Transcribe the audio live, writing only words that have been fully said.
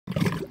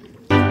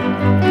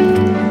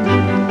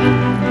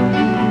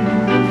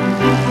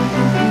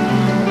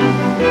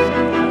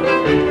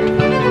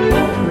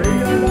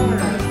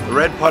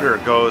putter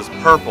goes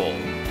purple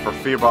for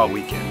Fearball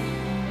Weekend.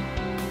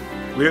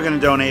 We are going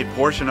to donate a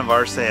portion of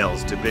our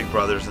sales to Big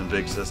Brothers and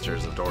Big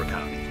Sisters of Door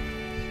County.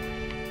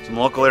 Some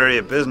local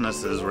area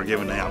businesses were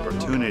given the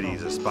opportunity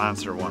to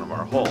sponsor one of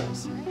our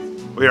holes.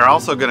 We are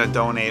also going to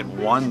donate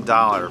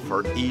 $1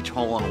 for each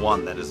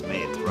hole-in-one that is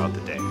made throughout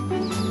the day.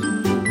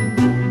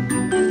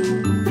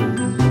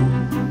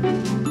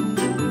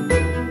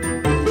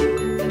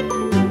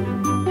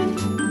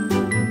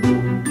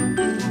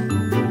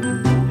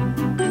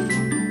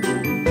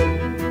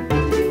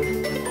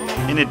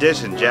 In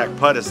addition, Jack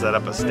Putt has set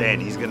up a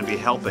stand. He's going to be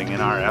helping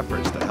in our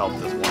efforts to help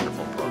this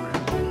wonderful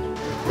program.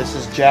 This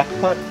is Jack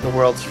Putt, the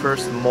world's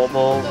first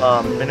mobile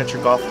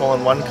miniature golf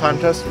hole-in-one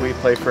contest. We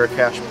play for a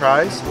cash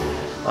prize.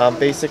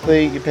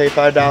 Basically, you pay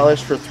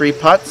 $5 for 3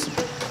 putts.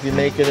 If you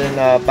make it in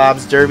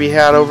Bob's Derby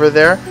hat over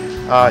there,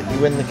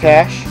 you win the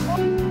cash.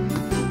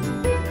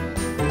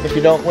 If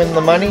you don't win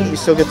the money, you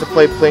still get to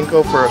play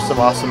Plinko for some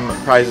awesome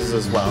prizes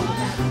as well.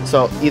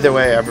 So either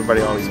way,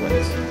 everybody always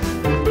wins.